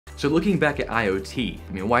So looking back at IoT,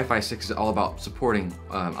 I mean, Wi-Fi 6 is all about supporting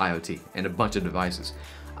IoT and a bunch of devices.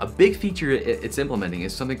 A big feature it's implementing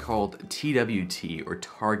is something called TWT, or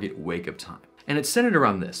Target Wake Up Time. And it's centered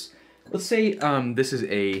around this. Let's say this is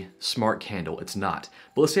a smart candle. It's not.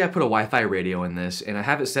 But let's say I put a Wi-Fi radio in this and I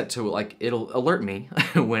have it set to, like, it'll alert me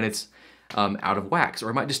when it's out of wax,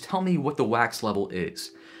 or it might just tell me what the wax level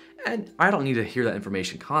is. And I don't need to hear that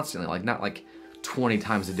information constantly, like not like 20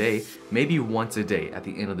 times a day, maybe once a day at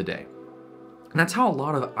the end of the day. And that's how a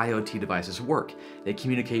lot of IoT devices work. They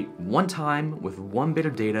communicate one time with one bit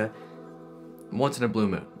of data once in a blue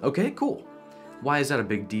moon. Okay, cool. Why is that a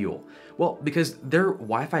big deal? Well, because their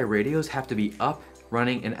Wi-Fi radios have to be up,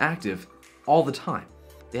 running, and active all the time.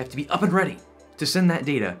 They have to be up and ready to send that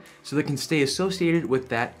data so they can stay associated with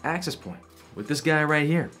that access point, with this guy right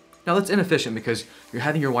here. Now that's inefficient because you're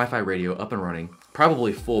having your Wi-Fi radio up and running,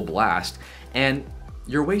 probably full blast, and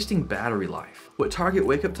you're wasting battery life. What Target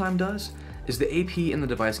Wake Up Time does is the AP and the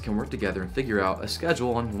device can work together and figure out a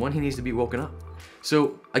schedule on when he needs to be woken up.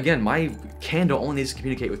 So again, my candle only needs to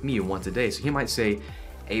communicate with me once a day. So he might say,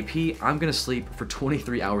 AP, I'm gonna sleep for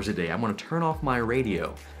 23 hours a day. I'm gonna turn off my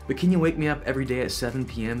radio, but can you wake me up every day at 7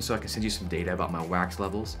 p.m. so I can send you some data about my wax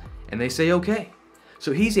levels? And they say, okay.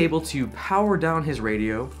 So he's able to power down his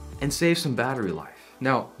radio and save some battery life.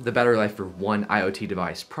 Now, the battery life for one IoT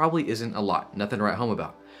device probably isn't a lot, nothing to write home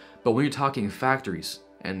about. But when you're talking factories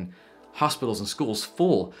and hospitals and schools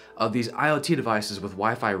full of these IoT devices with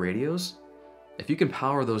Wi-Fi radios, if you can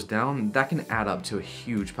power those down, that can add up to a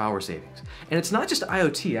huge power savings. And it's not just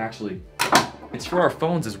IoT, actually. It's for our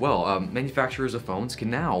phones as well. Manufacturers of phones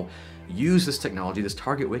can now use this technology, this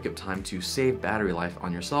Target Wake Up Time, to save battery life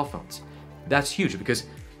on your cell phones. That's huge because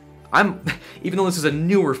even though this is a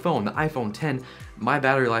newer phone, the iPhone 10, my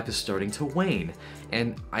battery life is starting to wane,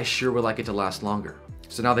 and I sure would like it to last longer.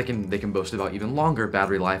 So now they can boast about even longer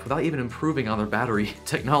battery life without even improving on their battery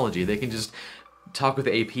technology. They can just talk with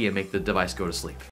the AP and make the device go to sleep.